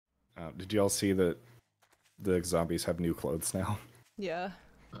Did you all see that the zombies have new clothes now? Yeah.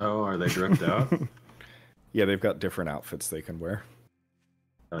 Oh, are they dripped out? Yeah, they've got different outfits they can wear.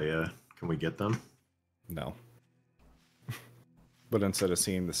 Oh yeah. Can we get them? No. But instead of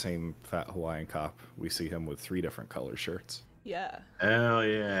seeing the same fat Hawaiian cop, we see him with 3 different color shirts. Yeah. Hell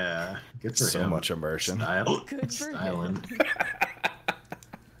yeah. Good for So him. much immersion. Style. Good for Styling. him.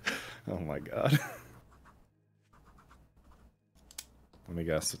 Oh my god. Let me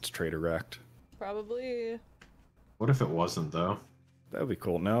guess, it's Trader Wrecked. Probably. What if it wasn't though? That would be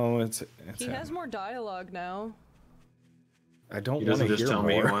cool. No, it's He him. has more dialogue now. I don't He want to doesn't just hear tell more.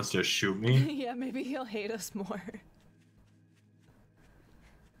 me he wants to shoot me. Yeah, maybe he'll hate us more.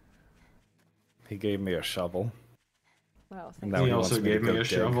 He gave me a shovel. Wow, And thank now you. He wants also me to gave me go a dig.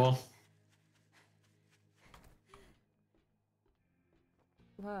 shovel.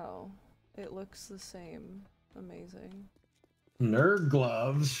 Wow. It looks the same. Amazing. Nerd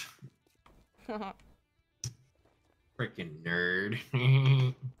gloves. Freaking nerd.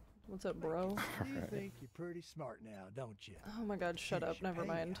 What's up, bro? You think you're pretty smart now, don't you? Oh my god, shut up. Never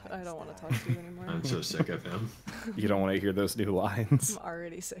mind. I don't want to talk to you anymore. I'm so sick of him. You don't want to hear those new lines. I'm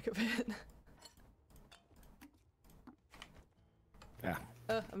already sick of it. Yeah,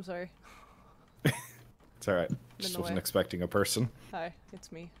 I'm sorry. it's alright. In Just the wasn't way. expecting a person. Hi,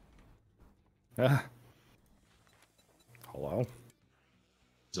 it's me. Ah. Hello?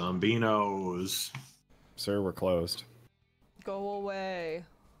 Zombinos. Sir, we're closed. Go away.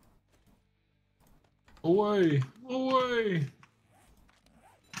 Away! Away!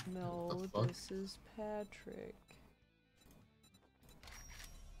 No, What the fuck? this is Patrick.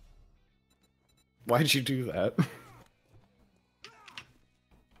 Why'd you do that?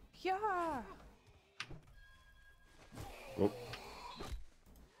 Yeah! Oh,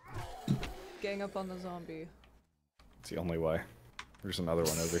 Gang up on the zombie. it's the only way. There's another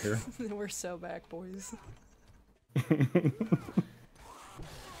one over here. We're so back, boys.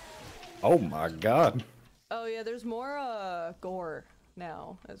 Oh my god. Oh yeah, there's more gore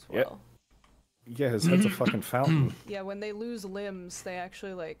now as well. Yeah, his head's a fucking fountain. Yeah, when they lose limbs, they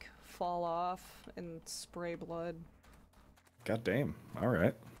actually like fall off and spray blood. God damn.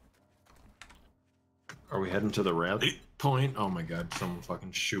 Alright. Are we heading to the rally point? Oh my god, someone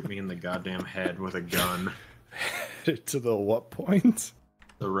fucking shoot me in the goddamn head with a gun. To the what point?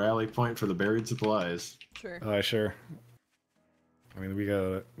 The rally point for the buried supplies. Sure. Sure. I mean, we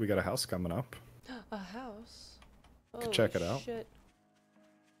got a house coming up. A house? Could check it out. Shit.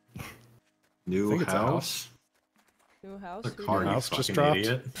 New think it's a house. New house? The Who car, did you house just fucking dropped.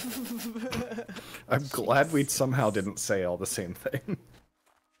 idiot. I'm glad we somehow didn't say all the same thing.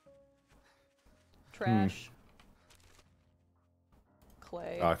 Trash.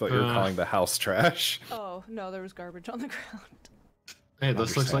 Clay. Oh, I thought you were calling the house trash. Oh, no, there was garbage on the ground. Hey,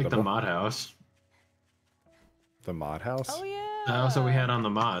 this looks like the Understandable. mod house. The mod house? Oh yeah! The house that we had on the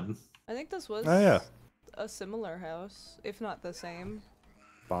mod. I think this was Oh, yeah. a similar house, if not the same.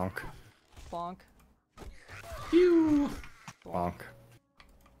 Bonk. Bonk. Pew! Bonk.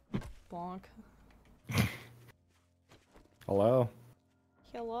 Bonk. Hello?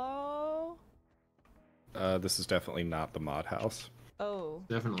 Hello? This is definitely not the mod house. Oh,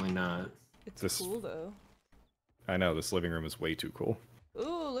 Definitely not. it's This- cool though. I know, this living room is way too cool.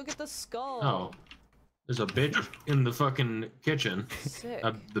 Ooh, look at the skull. Oh. There's a bitch in the fucking kitchen. Sick.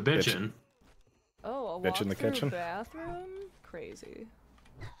 The bitchin'. Oh, a Bitch in the walk-through kitchen? bathroom? Crazy.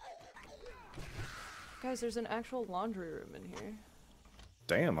 Guys, there's an actual laundry room in here.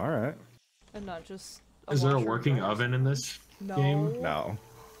 Damn, alright. And not just a Is there a washer and working dryer. oven in this No. game? No.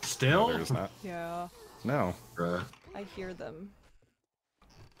 Still? There's not. Yeah, No. Bruh. I hear them.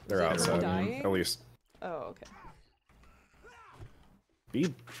 They're it outside. dying? At least. Oh, okay.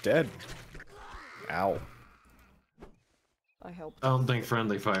 Be dead. Ow. I helped. I don't think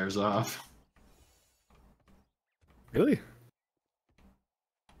friendly fire's off. Really?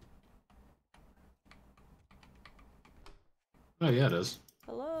 Oh yeah, it is.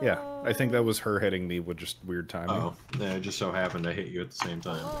 Hello? Yeah, I think that was her hitting me with just weird timing. Oh, yeah, it just so happened to hit you at the same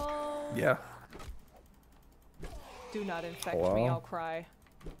time. Hello? Yeah. Do not infect me, Hello? I'll cry.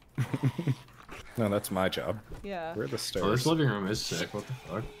 No, that's my job. Yeah. Where are the Oh, stairs? this living room is sick. What the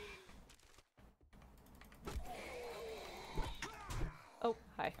fuck? Oh,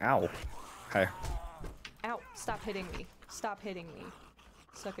 hi. Ow. Hi. Ow, stop hitting me. Stop hitting me.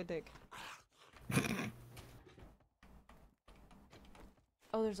 Suck a dick.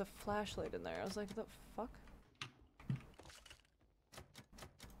 Oh, there's a flashlight in there. I was like, the fuck?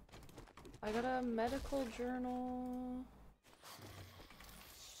 I got a medical journal.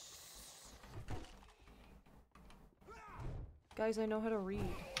 Guys, I know how to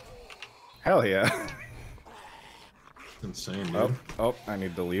read. Hell yeah. Insane, dude. Oh, I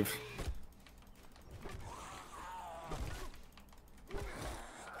need to leave.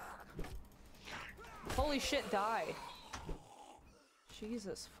 Holy shit, die.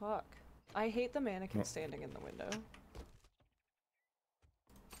 Jesus fuck. I hate the mannequin standing in the window.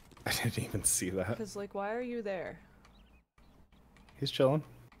 I didn't even see that. Because, like, why are you there? He's chilling.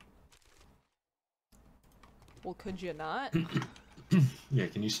 Well, could you not? Yeah,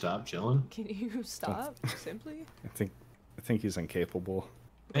 can you stop chilling? Can you stop, simply? I think he's incapable.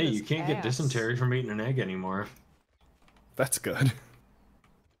 Hey, his you can't get ass. dysentery from eating an egg anymore. That's good.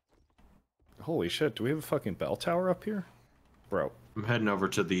 Holy shit, do we have a fucking bell tower up here? Bro. I'm heading over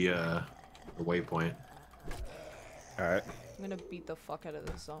to the waypoint. Alright. I'm gonna beat the fuck out of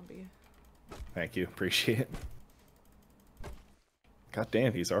this zombie. Thank you. Appreciate it. God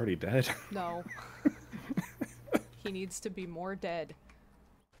damn, he's already dead. No. He needs to be more dead.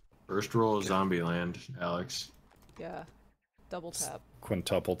 First roll of Zombieland, Alex. Yeah. Double tap.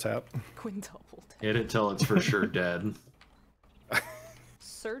 Quintuple tap. Quintuple tap. Hit it till it's for sure dead.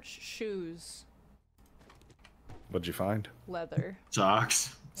 Search shoes. What'd you find? Leather.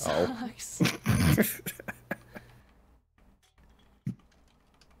 Socks. Oh. Socks.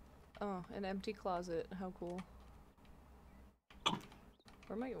 Oh, an empty closet. How cool.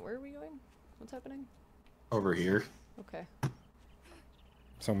 Where are we going? What's happening? Over here. Okay.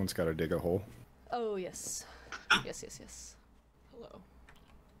 Someone's gotta dig a hole. Oh, yes. Yes, yes, yes. Hello.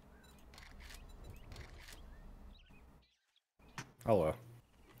 Hello.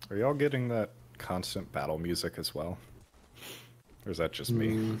 Are y'all getting that constant battle music as well? Or is that just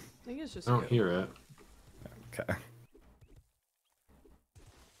me? I think it's just I don't you. hear it. Okay.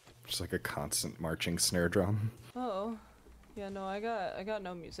 Just like a constant marching snare drum. Oh. Yeah, no, I got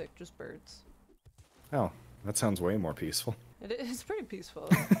no music, just birds. Oh, that sounds way more peaceful. It's pretty peaceful.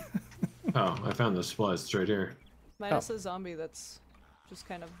 Oh, I found the supplies. It's right here. Minus a zombie that's just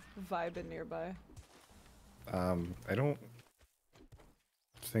kind of vibing nearby. I don't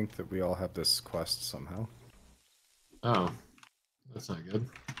think that we all have this quest somehow. Oh, that's not good.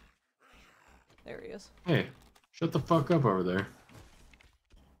 There he is. Hey, shut the fuck up over there.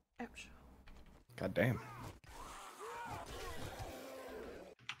 Ouch. God damn.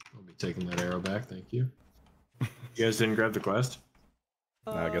 I'll be taking that arrow back, thank you. You guys didn't grab the quest?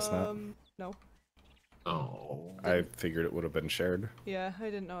 No, I guess not. No. Oh. I figured it would have been shared. Yeah, I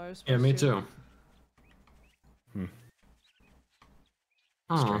didn't know I was supposed Yeah, me to. too. Hmm.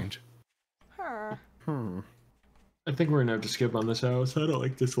 Aw. Strange. Huh. I think we're gonna have to skip on this house. I don't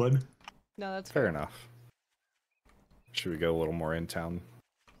like this one. No, that's Fair enough. Should we go a little more in town?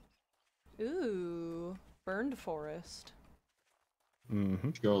 Ooh. Burned forest. Mm-hmm.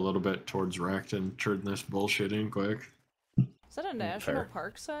 Go a little bit towards wrecked and turn this bullshit in quick. Is that a national fair.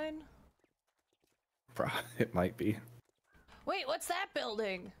 park sign? It might be. Wait, what's that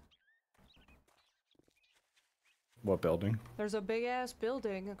building? What building? There's a big ass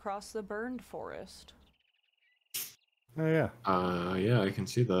building across the burned forest. Oh yeah. Yeah, I can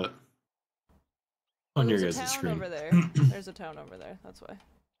see that. On your There's guys' a town screen. over there. There's a town over there, that's why.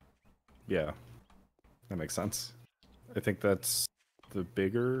 Yeah. That makes sense. I think that's the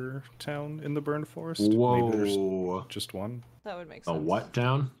bigger town in the burned forest. Maybe there's Whoa. just one. That would make A sense. what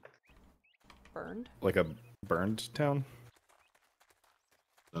town? Burned? Like a burned town?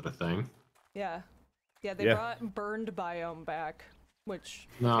 Is that a thing? Yeah. Yeah, they Yeah. brought burned biome back, which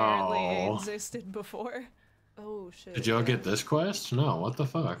No. apparently existed before. Oh shit. Did y'all yeah. get this quest? No, what the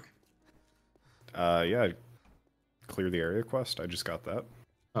fuck? Yeah. Clear the area quest. I just got that.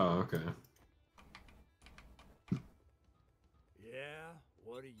 Oh, okay. Yeah,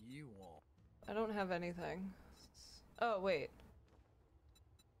 what do you want? I don't have anything. Oh, wait.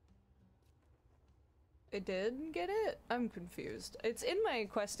 It did get it? I'm confused. It's in my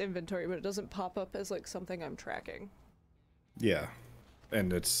quest inventory, but it doesn't pop up as like something I'm tracking. Yeah.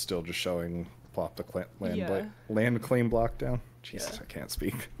 And it's still just showing plop the Yeah. land claim block down. Jesus, Yeah. I can't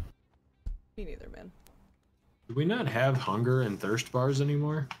speak. Me neither, man. Do we not have hunger and thirst bars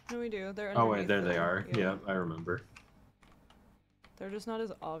anymore? No, we do. They're Oh wait, underneath there they the- are. Yeah, I remember. They're just not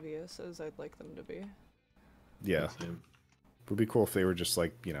as obvious as I'd like them to be. Yeah. Same. It would be cool if they were just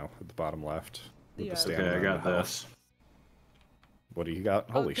like, you know, at the bottom left. With Yeah. the Okay, stamina I and got the health. this. What do you got?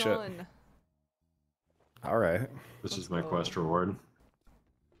 Holy shit. gun. Alright. This Let's is my go. quest reward.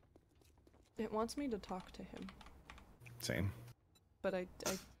 It wants me to talk to him, Same. but I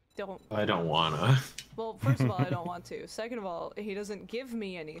don't. I don't wanna. Well, first of all, I don't want to. Second of all, he doesn't give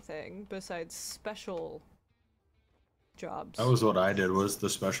me anything besides special jobs. That was what I did, was the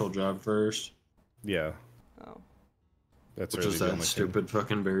special job first. Yeah. Oh. That's Which really is the that only stupid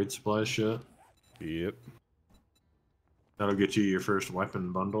fucking buried supply shit. thing. Yep. That'll get you your first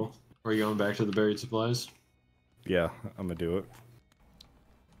weapon bundle. Are you going back to the buried supplies? Yeah, I'm gonna do it.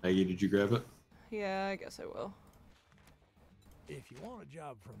 Maggie, did you grab it? Yeah, I guess I will. If you want a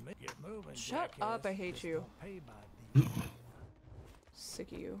job from me, get moving. Shut jackass. up, I hate This you. don't pay by the-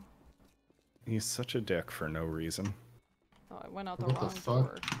 Sick of you. He's such a dick for no reason. Oh, I went out the What the wrong fuck?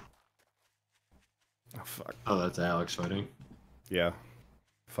 door. Oh fuck. Oh, that's Alex fighting. Yeah.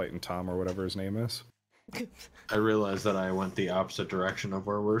 Fighting Tom or whatever his name is. I realized that I went the opposite direction of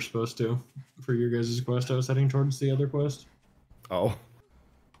where we're supposed to for your guys' quest. I was heading towards the other quest. Oh.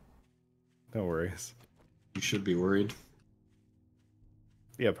 No worries. You should be worried.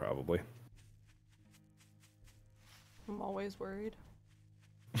 Yeah, probably. I'm always worried.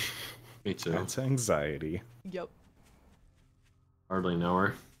 Me too. That's anxiety. Yep. Hardly know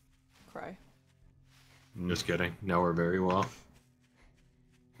her. Cry. Just kidding. Know her very well.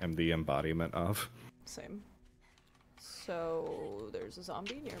 I'm the embodiment of. Same. So, there's a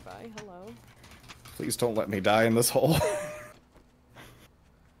zombie nearby. Hello. Please don't let me die in this hole.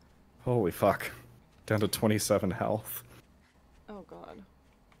 Holy fuck. Down to 27 health. Oh god.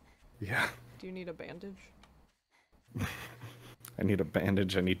 Yeah. Do you need a bandage? I need a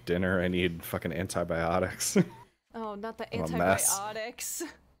bandage, I need dinner, I need fucking antibiotics. Oh, not the I'm a mess. antibiotics.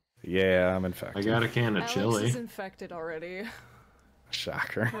 Yeah, I'm I infected. got a can of Alex chili. is infected already.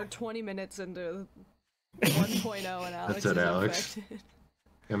 Shocker. We're 20 minutes into 1.0 and Alex That's it, is Alex. infected.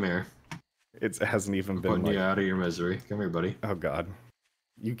 Come here. It hasn't even I'm been putting like... you out of your misery. Come here, buddy. Oh god.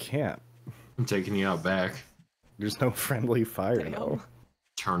 You can't. I'm taking you out back. There's no friendly fire, Damn. though.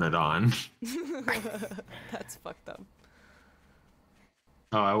 Turn it on. That's fucked up.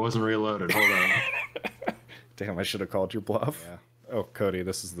 Oh, I wasn't reloaded. Hold on. Damn, I should have called your bluff. Yeah. Oh, Cody,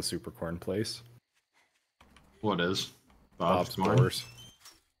 this is the Supercorn place. What is? Bob's Barn? Boars.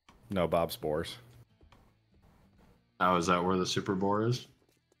 No, Bob's Boars. Oh, is that where the super boar is?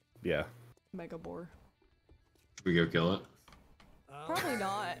 Yeah. Mega boar. Should we go kill it? Probably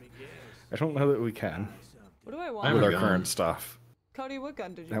not. Let me guess. I don't know that we can. What do I I want? have With a our gun. current stuff. Cody, what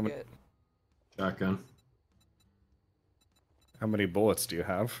gun did you How mu- get? Shotgun. How many bullets do you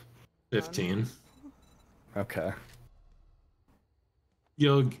have? 15. Okay.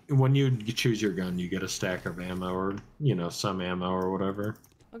 When you choose your gun, you get a stack of ammo or, you know, some ammo or whatever.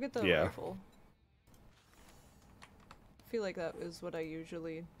 I'll get the Yeah. rifle. I feel like that is what I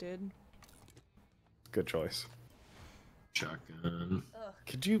usually did. Good choice. Shotgun.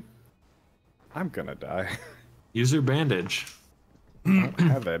 Could you... I'm gonna die. Use your bandage. I don't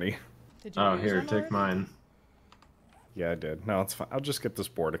have any. Did you Oh, use here, one take already? mine. Yeah, I did. No, it's fine. I'll just get this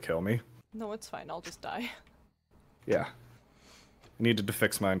boar to kill me. No, it's fine. I'll just die. Yeah. I needed to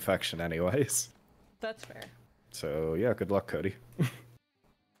fix my infection anyways. That's fair. So, yeah, good luck, Cody.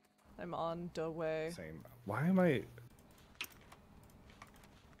 I'm on the way. Same. Why am I...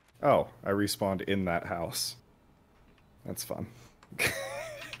 Oh, I respawned in that house. That's fun.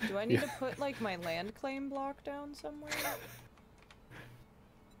 Do I need to put, like, my land claim block down somewhere?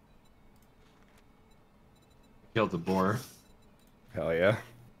 Killed the boar. Hell yeah.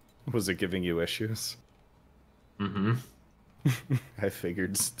 Was it giving you issues? Mm-hmm. I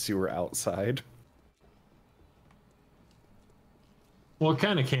figured since you were outside. Well, it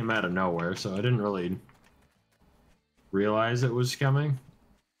kind of came out of nowhere, so I didn't really realize it was coming.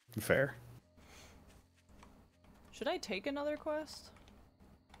 Fair. Should I take another quest?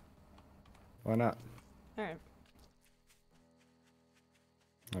 Why not? Alright.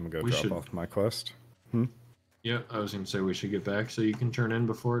 I'm gonna go We drop should- off my quest. Yeah, I was gonna say we should get back so you can turn in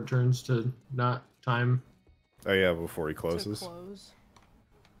before it turns to not time. Oh yeah, before he To closes. close.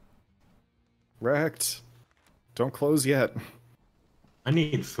 Wrecked. Don't close yet. I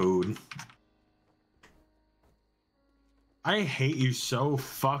need food. I hate you so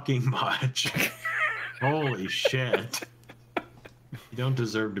fucking much. Holy shit. You don't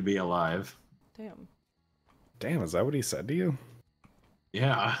deserve to be alive. Damn. Damn, is that what he said to you?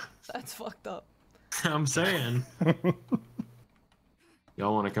 Yeah, That's fucked up. I'm saying.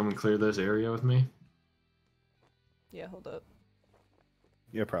 Y'all want to come and clear this area with me? Yeah, hold up.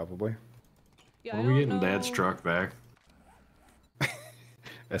 Yeah, probably. Yeah, When I are we don't getting Dad's know- truck back?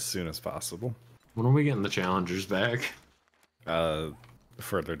 As soon as possible. When are we getting the challengers back?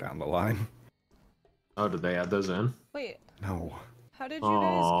 Further down the line. Oh, did they add those in? Wait, No. how did you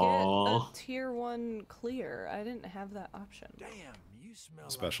guys Aw. get a tier 1 clear? I didn't have that option. Damn, you smell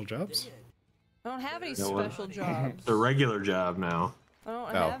Special like you're jobs? dead. I don't have any No one- special jobs. The regular job now. I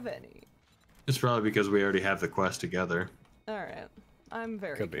don't Oh. have any. It's probably because we already have the quest together. Alright. I'm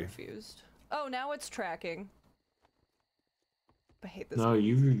very Could be. confused. Oh, now it's tracking. I hate this. No,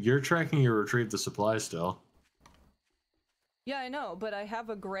 you're tracking your retrieve the supply still. Yeah, I know, but I have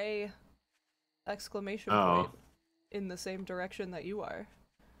a gray exclamation Oh. point in the same direction that you are.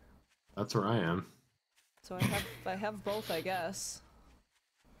 That's where I am. So I have both, I guess.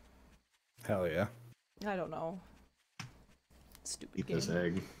 Hell yeah. I don't know. Stupid Eat game. this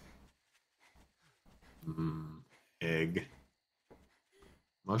egg. Egg.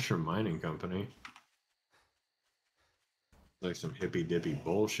 Mushroom mining company. Like some hippy dippy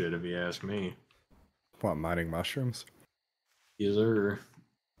bullshit if you ask me. What, mining mushrooms? Yes, sir.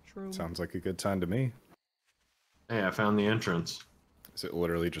 True. Sounds like a good time to me. Hey, I found the entrance. Is it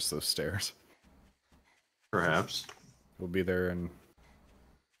literally just those stairs? Perhaps. We'll be there in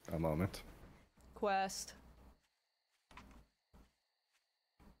a moment. Quest.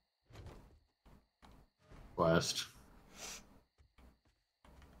 Quest.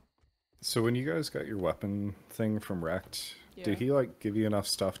 So when you guys got your weapon thing from Rect, Yeah. did he like give you enough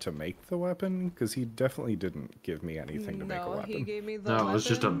stuff to make the weapon? Because he definitely didn't give me anything to make a No, weapon. he gave me the No, weapon. it was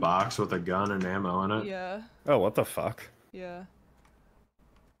just a box with a gun and ammo in it. Yeah, Oh, what the fuck? yeah.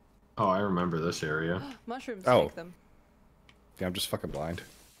 Oh, I remember this area. Mushrooms, Oh. take them. Yeah, I'm just fucking blind.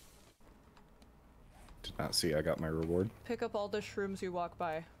 Did not see I got my reward. Pick up all the shrooms you walk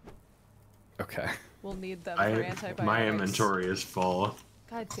by. Okay. We'll need them for antibiotics. My inventory is full.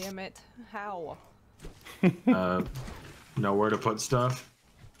 God damn it. How? Nowhere to put stuff.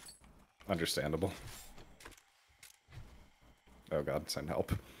 Understandable. Oh god, send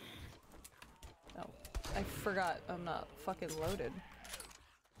help. Oh, I forgot I'm not fucking loaded.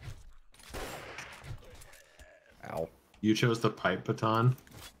 Ow. You chose the pipe baton.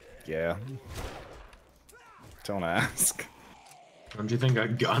 Yeah. Don't ask. Don't you think a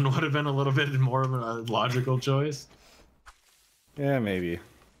gun would have been a little bit more of a logical choice? Yeah, maybe.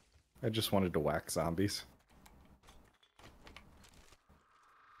 I just wanted to whack zombies.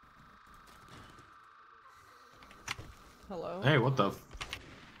 Hello? Hey, what the?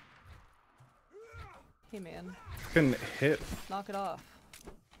 Hey man, Fucking hit. knock it off.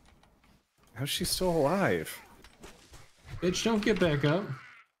 How's she still alive? Bitch, don't get back up.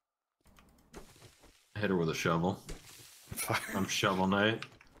 I hit her with a shovel. Fuck. I'm Shovel Knight.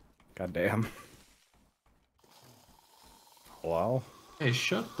 God damn. Hello? Hey,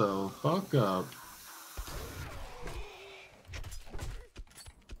 shut the fuck up.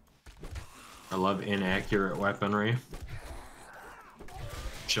 I love inaccurate weaponry.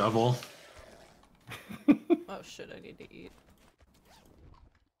 Shovel. Oh shit, I need to eat.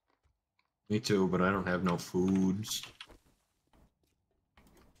 Me too, but I don't have no foods.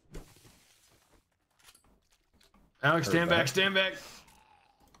 Alex, stand back, stand back.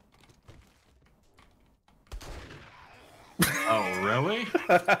 Oh, really?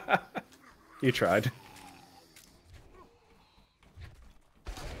 You tried.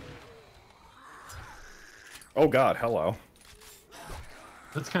 Oh god, hello.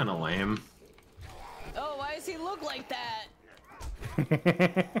 That's kind of lame. Oh, why does he look like that?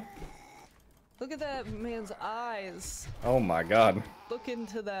 Look at that man's eyes. Oh my god. Look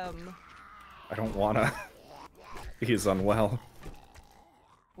into them. I don't wanna. He's unwell.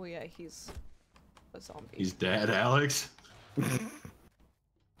 Well, yeah, he's a zombie. He's dead, Alex.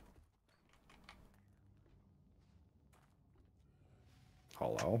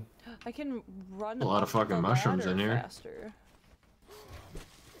 Hello? I can run A lot of up fucking the mushrooms ladder in here. faster.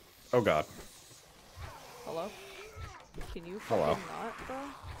 Oh god. Hello? Can you Hello. fucking not, bro?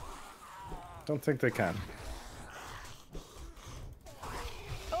 Don't think they can.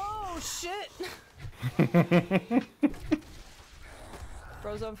 Oh, shit!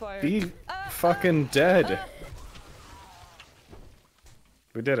 Bro's on fire. Be fucking dead. ah.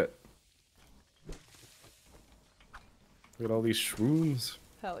 We did it. Look at all these shrooms.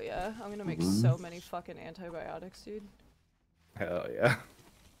 Hell yeah, I'm gonna make so many fucking antibiotics, dude. Hell yeah.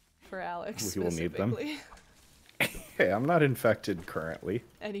 For Alex, We will need them. specifically. Hey, I'm not infected currently.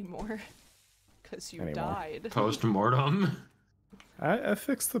 Anymore. Because you Anymore. died. Post-mortem. I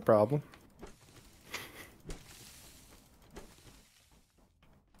fixed the problem.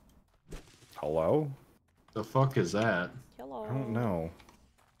 Hello? The fuck is that? Hello. I don't know.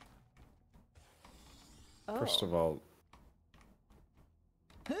 Oh. First of all,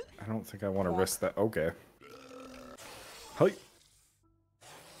 I don't think I want to Walk. risk that. Okay. Hi.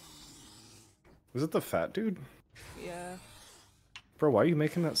 Was it the fat dude? Yeah. Bro, why are you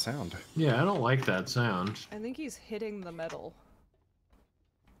making that sound? Yeah, I don't like that sound. I think he's hitting the metal.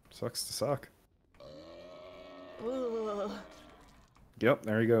 Sucks to suck. Ugh. Yep,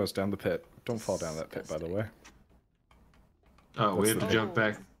 there he goes, down the pit. Don't fall down that pit, by the Disgusting. way. Oh, we That's have to the- jump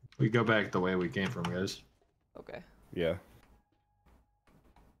back. We go back the way we came from, guys. Okay. Yeah.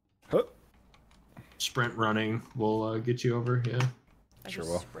 sprint running will get you over. Yeah. I Sure just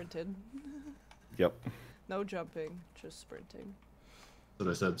will. sprinted. Yep. No jumping, just sprinting. So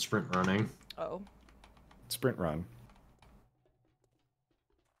I said sprint running. Oh. Sprint run.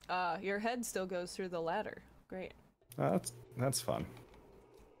 Your head still goes through the ladder. Great. That's fun.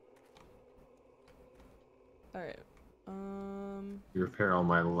 Alright. You repair all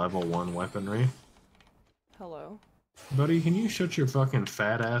my level 1 weaponry. Hello. Buddy, can you shut your fucking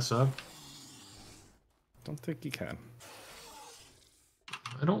fat ass up? Don't think you can.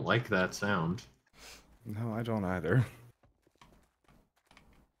 I don't like that sound. No, I don't either.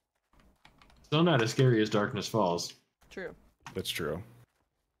 Still not as scary as Darkness Falls. True. That's true.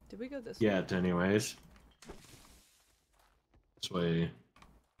 Did we go this way? Yet, anyways. This way.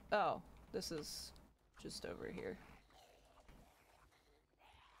 Oh, this is just over here.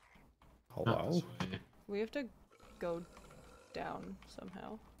 Not Hello? this way. We have to go down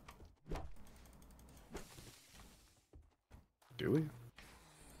somehow. Do we?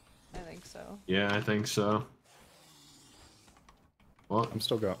 I think so. Yeah, I think so. Well, I'm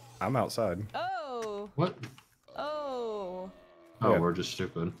still going. I'm outside. Oh! what? Oh! Oh, Yeah. we're just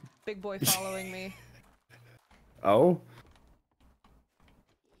stupid. Big boy following me. Oh?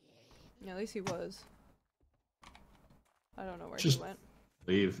 Yeah, at least he was. I don't know where Just- he went.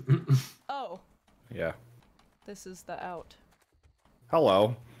 Leave. Oh! Yeah. This is the out.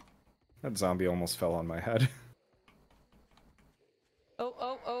 Hello. That zombie almost fell on my head. Oh,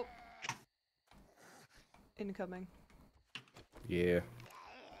 oh, oh! Incoming. Yeah.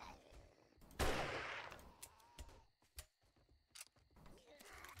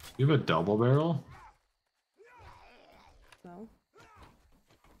 You have a double barrel? No?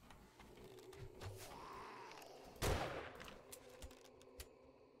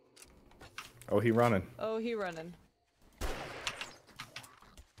 Oh, he running. Oh, he running.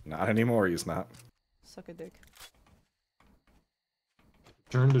 Not anymore, he's not. Suck a dick.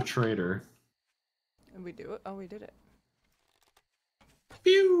 Turn to trader. And we do it? Oh, we did it.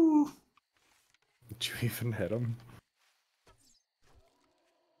 Pew! Did you even hit him?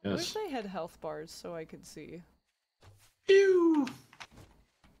 I wish Yes. I had health bars so I could see. Pew!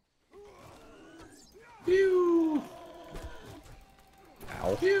 Pew!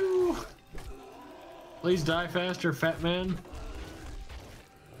 Ow. Pew! Please die faster, fat man.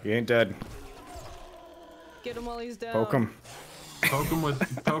 He ain't dead. Get him while he's down. Poke him. Poke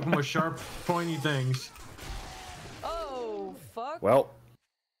him with sharp, pointy things. Oh, fuck. Well,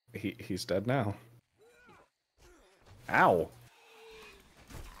 he's dead now. Ow.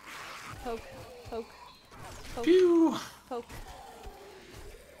 Poke, poke, poke, Pew! poke.